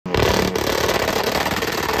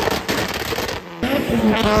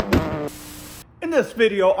In this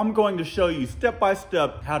video, I'm going to show you step by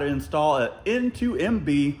step how to install an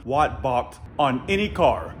N2MB Wotbox on any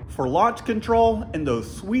car for launch control and those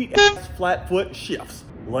sweet ass flat foot shifts.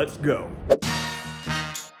 Let's go.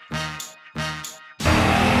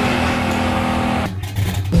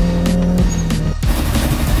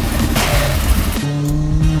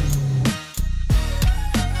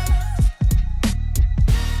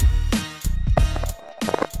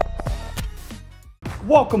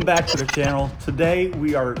 Welcome back to the channel. Today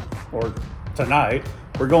tonight,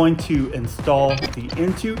 we're going to install the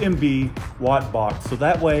N2MB Wotbox. So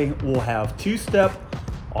that way we'll have two-step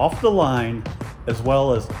off the line as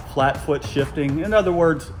well as flat foot shifting. In other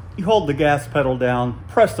words, you hold the gas pedal down,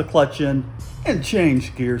 press the clutch in, and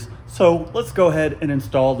change gears. So let's go ahead and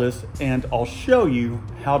install this, and I'll show you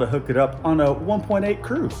how to hook it up on a 1.8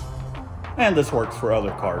 Cruze. And this works for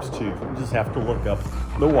other cars too. You just have to look up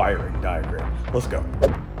the wiring diagram. Let's go.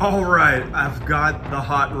 All right, I've got the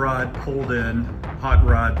hot rod pulled in. Hot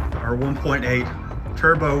rod, our 1.8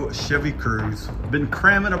 turbo Chevy Cruze. Been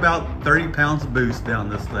cramming about 30 pounds of boost down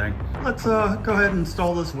this thing. Let's go ahead and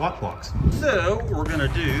install this Wotbox. So what we're gonna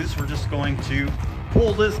do is we're just going to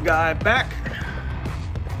pull this guy back.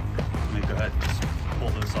 Let me go ahead and just pull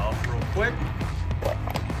this off real quick.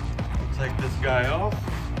 We'll take this guy off.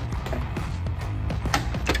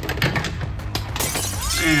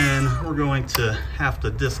 And we're going to have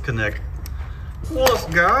to disconnect this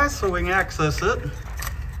guy so we can access it,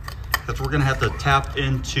 because we're going to have to tap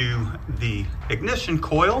into the ignition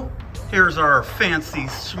coil. Here's our fancy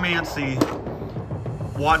schmancy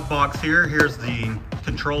Wotbox here. Here's the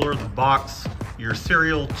controller, the box, your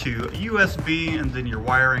serial to USB, and then your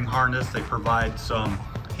wiring harness. They provide some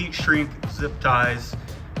heat shrink zip ties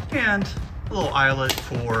and a little eyelet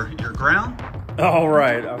for your ground. All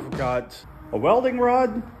right, I've got a welding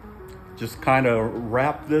rod. Just kind of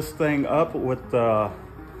wrap this thing up with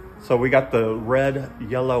so we got the red,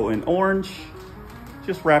 yellow, and orange.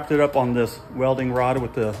 Just wrapped it up on this welding rod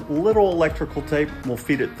with a little electrical tape. We'll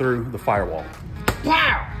feed it through the firewall.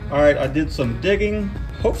 Wow! All right, I did some digging.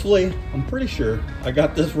 Hopefully, I'm pretty sure I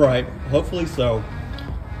got this right. Hopefully so.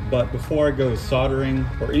 But before I go soldering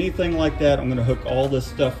or anything like that, I'm gonna hook all this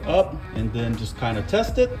stuff up and then just kind of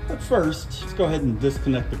test it. But first, let's go ahead and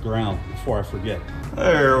disconnect the ground before I forget.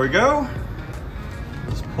 There we go.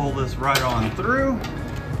 Let's pull this right on through.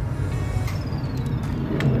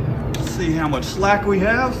 Let's see how much slack we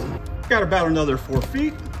have. Got about another 4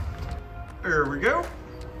 feet. There we go.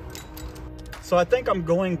 So I think I'm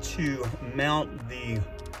going to mount the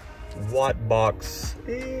Wotbox.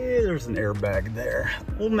 There's an airbag there.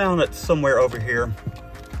 We'll mount it somewhere over here.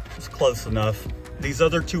 It's close enough. These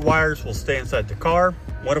other two wires will stay inside the car.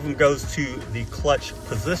 One of them goes to the clutch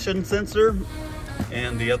position sensor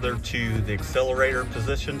and the other to the accelerator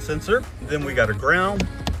position sensor. Then we got a ground,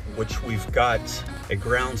 which we've got a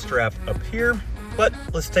ground strap up here. But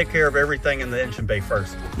let's take care of everything in the engine bay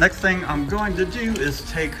first. Next thing I'm going to do is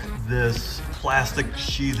take this plastic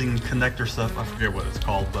sheathing connector stuff. I forget what it's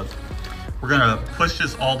called, but we're gonna push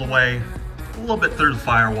this all the way a little bit through the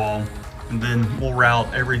firewall, and then we'll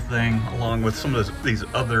route everything along with some of these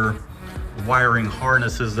other wiring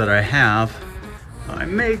harnesses that I have. I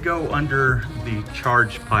may go under the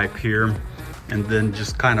charge pipe here and then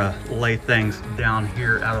just kind of lay things down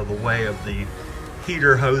here out of the way of the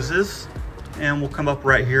heater hoses, and we'll come up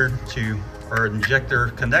right here to our injector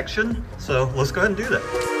connection. So let's go ahead and do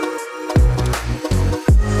that.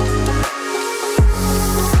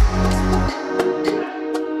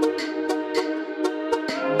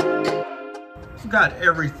 Got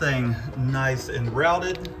everything nice and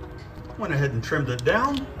routed. Went ahead and trimmed it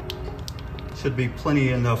down. Should be plenty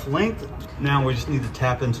enough length. Now we just need to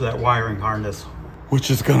tap into that wiring harness,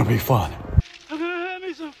 which is gonna be fun. I'm gonna have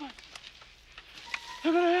me some fun.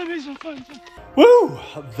 I'm gonna have me some fun. Woo!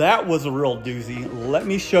 That was a real doozy. Let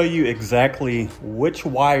me show you exactly which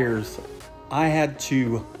wires I had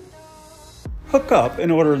to hook up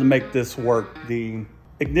in order to make this work. The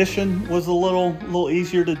ignition was a little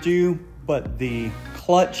easier to do, but the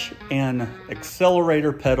clutch and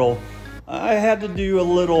accelerator pedal, I had to do a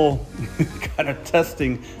little kind of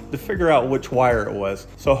testing to figure out which wire it was.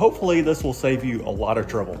 So hopefully this will save you a lot of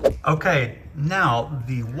trouble. Okay, now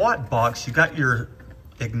the Wotbox, you got your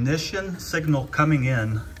ignition signal coming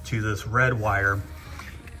in to this red wire,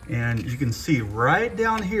 and you can see right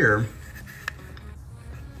down here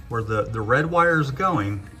where the red wire is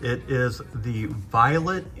going, it is the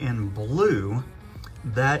violet and blue.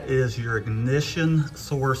 That is your ignition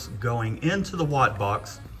source going into the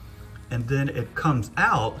Wotbox, and then it comes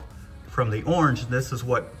out from the orange. This is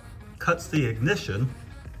what cuts the ignition,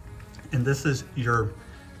 and this is your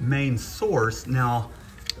main source. Now,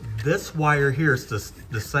 this wire here is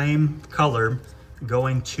the same color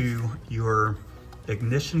going to your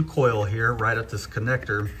ignition coil here, right at this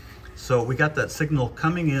connector. So we got that signal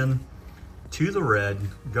coming in to the red,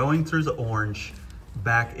 going through the orange,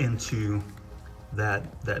 back into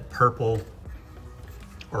that purple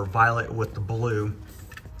or violet with the blue.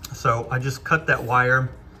 So I just cut that wire.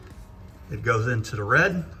 It goes into the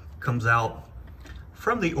red, comes out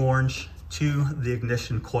from the orange to the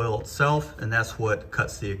ignition coil itself, and that's what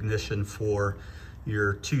cuts the ignition for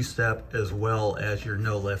your two-step as well as your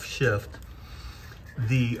no left shift.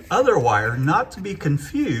 The other wire, not to be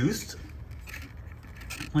confused,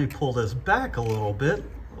 let me pull this back a little bit,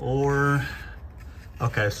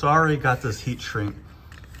 okay, so I already got this heat shrink.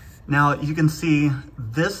 Now you can see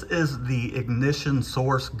this is the ignition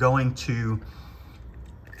source going to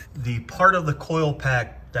the part of the coil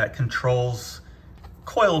pack that controls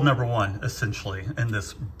coil number 1, essentially, in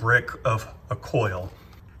this brick of a coil.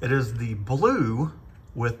 It is the blue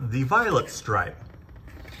with the violet stripe.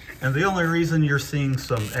 And the only reason you're seeing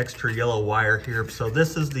some extra yellow wire here, so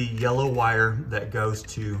this is the yellow wire that goes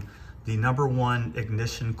to the number 1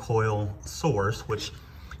 ignition coil source, which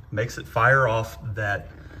makes it fire off that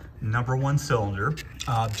number 1 cylinder.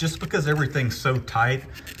 Just because everything's so tight,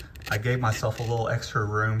 I gave myself a little extra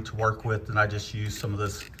room to work with, and I just used some of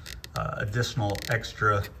this additional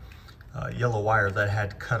extra yellow wire that I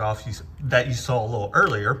had cut off that you saw a little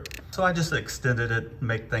earlier. So I just extended it,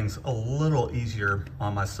 make things a little easier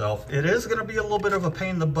on myself. It is gonna be a little bit of a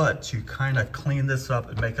pain in the butt to kind of clean this up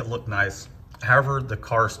and make it look nice. However, the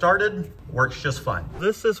car started, works just fine.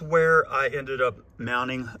 This is where I ended up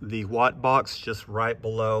mounting the Wotbox, just right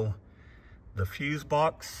below the fuse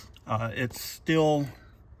box. It's still,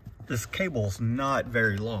 this cable's not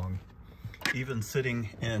very long. Even sitting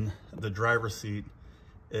in the driver's seat,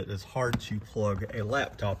 it is hard to plug a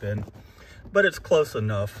laptop in, but it's close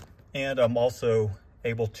enough. And I'm also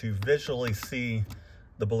able to visually see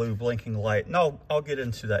the blue blinking light. And I'll get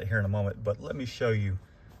into that here in a moment, but let me show you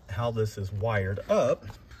how this is wired up.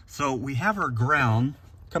 So we have our ground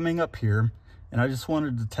coming up here, and I just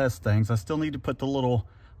wanted to test things. I still need to put the little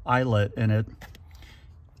eyelet in it.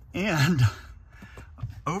 And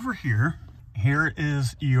over here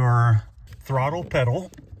is your throttle pedal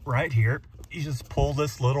right here. You just pull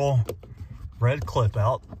this little red clip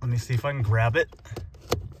out. Let me see if I can grab it.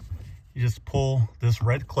 You just pull this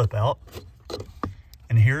red clip out,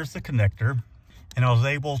 and here's the connector. And I was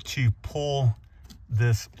able to pull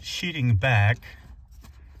this sheeting back,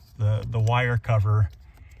 the wire cover,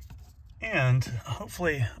 and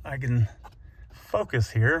hopefully I can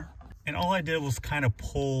focus here. And all I did was kind of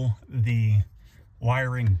pull the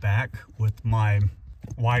wiring back with my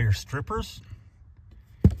wire strippers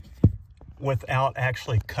without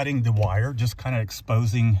actually cutting the wire, just kind of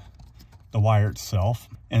exposing the wire itself.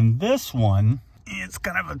 And this one, it's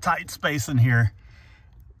kind of a tight space in here.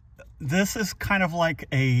 This is kind of like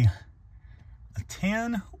a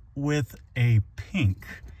tan with a pink.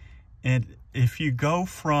 And if you go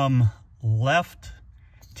from left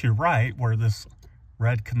to right, where this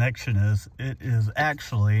red connection is, it is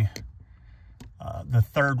actually the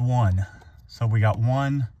third one. So we got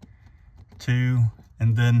 1, 2,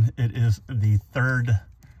 and then it is the third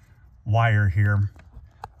wire here.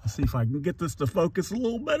 Let's see if I can get this to focus a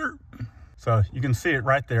little better. So you can see it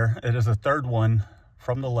right there. It is a third one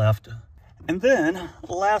from the left. And then,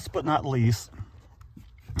 last but not least,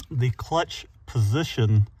 the clutch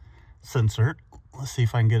position sensor. Let's see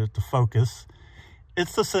if I can get it to focus.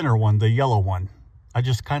 It's the center one, the yellow one. I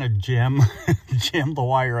just kind of jammed the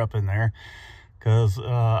wire up in there because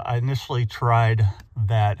I initially tried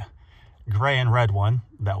that gray and red one.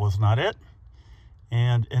 That was not it.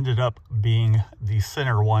 And ended up being the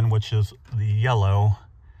center one, which is the yellow.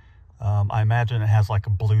 I imagine it has like a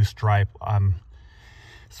blue stripe.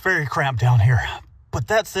 It's very cramped down here, but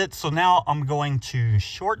that's it. So now I'm going to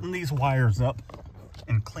shorten these wires up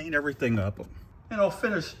and clean everything up, and I'll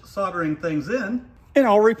finish soldering things in, and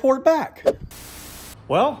I'll report back.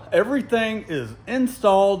 Well, everything is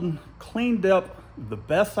installed, cleaned up the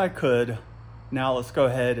best I could. Now let's go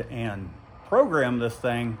ahead and program this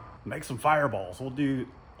thing, make some fireballs. We'll do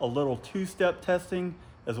a little two-step testing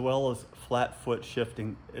as well as flat foot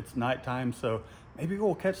shifting. It's nighttime, so maybe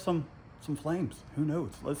we'll catch some flames. Who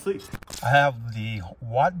knows? Let's see. I have the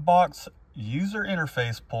Wotbox user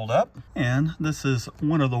interface pulled up, and this is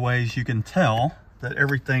one of the ways you can tell that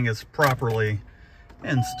everything is properly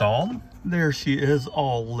installed. There she is,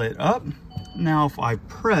 all lit up. Now if I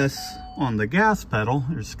press on the gas pedal,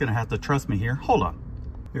 you're just gonna have to trust me here. Hold on.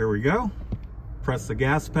 Here we go. Press the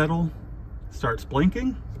gas pedal, starts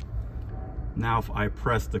blinking. Now if I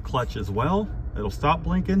press the clutch as well, it'll stop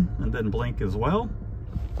blinking and then blink as well.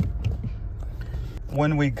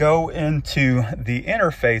 When we go into the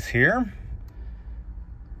interface here,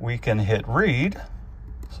 we can hit read.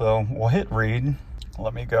 So we'll hit read.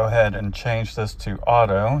 Let me go ahead and change this to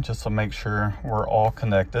auto just to make sure we're all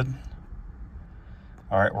connected.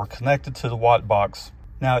 All right, we're connected to the Wotbox.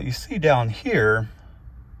 Now you see down here,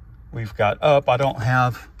 we've got up. I don't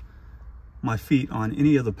have my feet on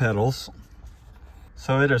any of the pedals.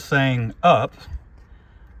 So it is saying up.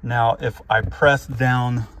 Now if I press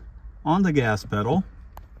down on the gas pedal,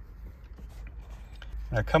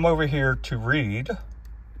 and I come over here to read.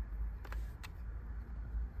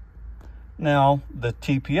 Now the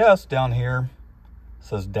TPS down here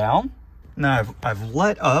says down. Now I've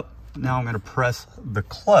let up. Now I'm going to press the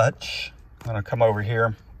clutch. I'm going to come over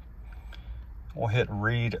here. We'll hit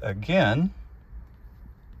read again.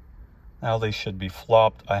 Now they should be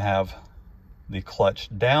flopped. I have the clutch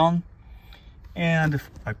down. And if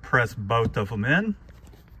I press both of them in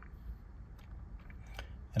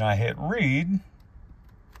and I hit read,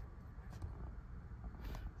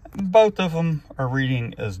 both of them are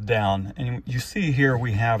reading as down. And you see here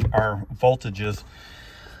we have our voltages.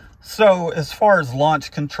 So as far as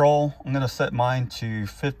launch control, I'm going to set mine to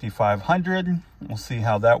 5500. We'll see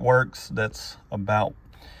how that works. That's about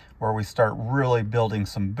where we start really building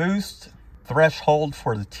some boost. Threshold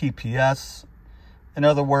for the TPS. In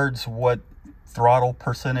other words, what throttle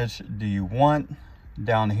percentage do you want?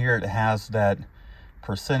 Down here it has that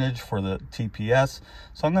percentage for the TPS.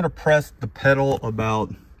 So I'm going to press the pedal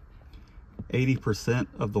about 80%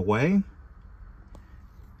 of the way.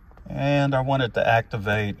 And I want it to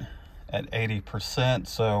activate at 80%.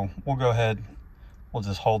 So we'll go ahead, we'll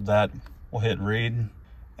just hold that. We'll hit read.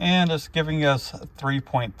 And it's giving us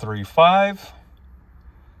 3.35.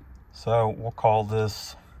 So we'll call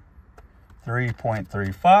this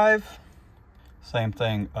 3.35. Same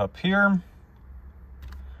thing up here.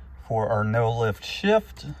 For our no lift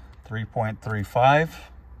shift, 3.35.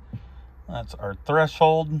 That's our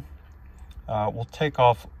threshold. We'll take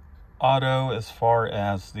off auto as far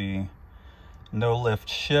as the no lift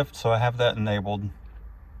shift, so I have that enabled.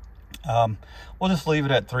 We'll just leave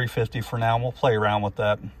it at 350 for now, and we'll play around with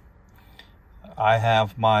that. I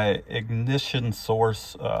have my ignition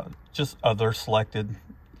source, just other selected.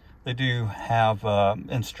 They do have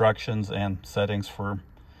instructions and settings for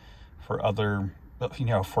other, you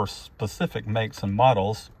know, for specific makes and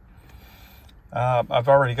models. I've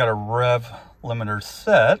already got a rev limiter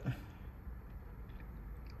set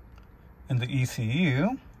in the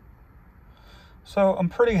ECU. So I'm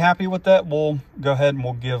pretty happy with that. We'll go ahead and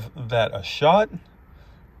we'll give that a shot.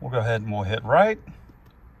 We'll go ahead and we'll hit right.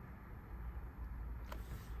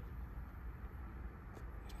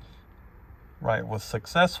 Right was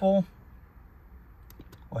successful.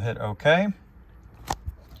 We'll hit OK.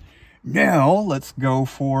 Now let's go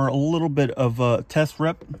for a little bit of a test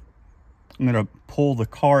rep. I'm going to pull the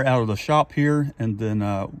car out of the shop here and then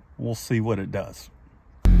we'll see what it does.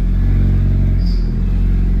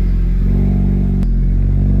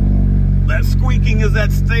 That squeaking is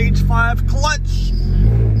that stage 5 clutch.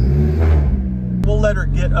 We'll let her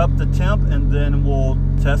get up to temp and then we'll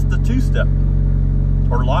test the 2-step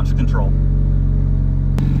or launch control.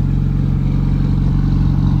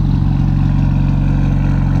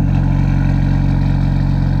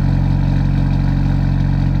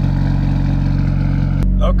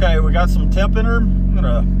 Okay, we got some temp in her. I'm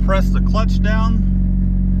gonna press the clutch down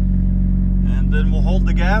and then we'll hold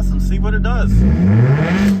the gas and see what it does.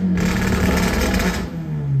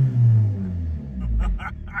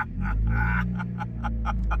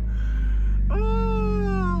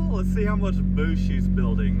 Oh, let's see how much boost she's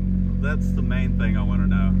building. That's the main thing I want to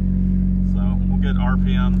know. So we'll get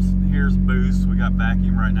RPMs. Here's boost. We got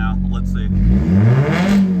vacuum right now. Let's see.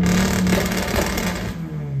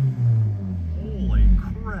 Holy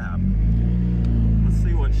crap. Let's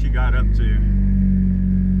see what she got up to.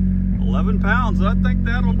 11 pounds. I think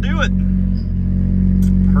that'll do it.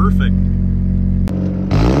 Perfect.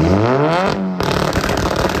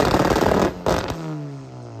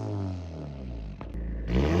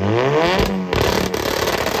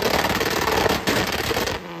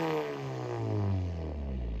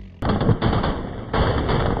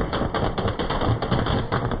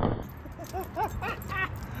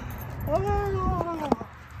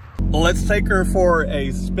 Let's take her for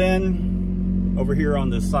a spin over here on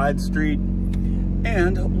the side street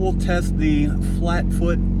and we'll test the flat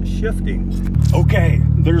foot shifting. Okay,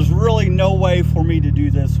 there's really no way for me to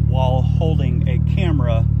do this while holding a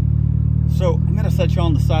camera. So I'm gonna set you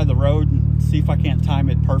on the side of the road and see if I can't time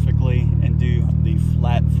it perfectly and do the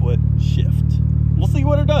flat foot shift. We'll see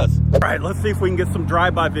what it does. All right, let's see if we can get some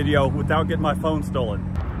drive-by video without getting my phone stolen.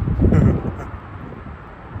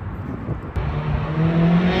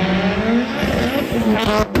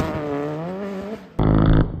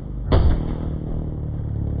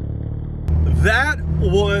 That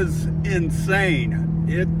was insane.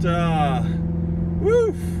 It,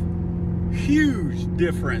 woof, huge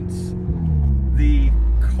difference. The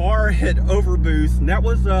car hit overboost, and that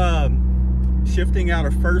was shifting out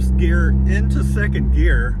of first gear into second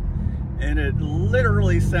gear, and it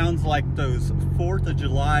literally sounds like those 4th of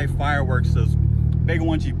July fireworks, those big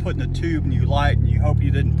ones you put in a tube and you light and you hope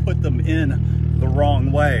you didn't put them in the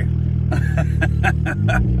wrong way.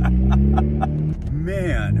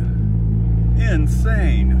 Man,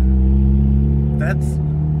 insane. That's,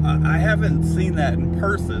 I haven't seen that in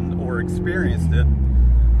person or experienced it,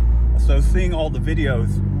 so seeing all the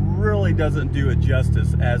videos really doesn't do it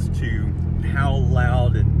justice as to how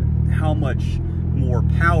loud and how much more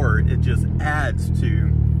power it just adds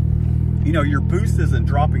to, you know, your boost isn't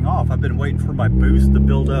dropping off. I've been waiting for my boost to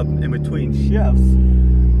build up in between shifts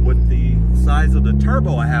with the size of the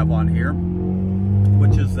turbo I have on here,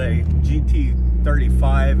 which is a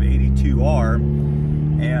GT3582R,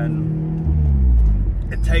 and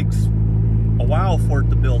it takes a while for it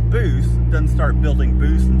to build boost. It doesn't start building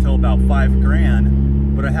boost until about $5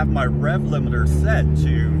 grand, but I have my rev limiter set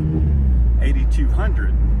to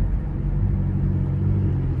 8200,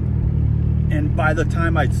 and by the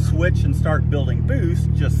time I switch and start building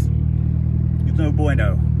boost, just no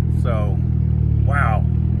bueno. So wow,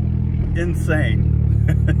 insane.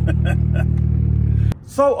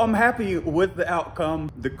 So I'm happy with the outcome.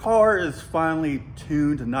 The car is finally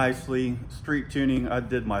tuned nicely. Street tuning I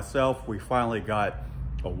did myself. We finally got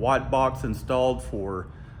a Wotbox installed for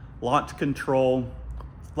launch control,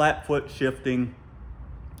 flat foot shifting.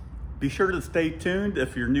 Be sure to stay tuned.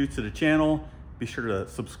 If you're new to the channel, be sure to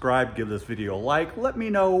subscribe, give this video a like. Let me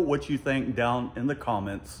know what you think down in the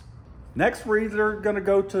comments. Next, we're either gonna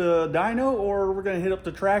go to dyno or we're gonna hit up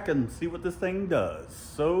the track and see what this thing does.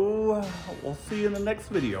 So we'll see you in the next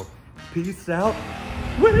video. Peace out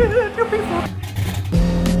with your people.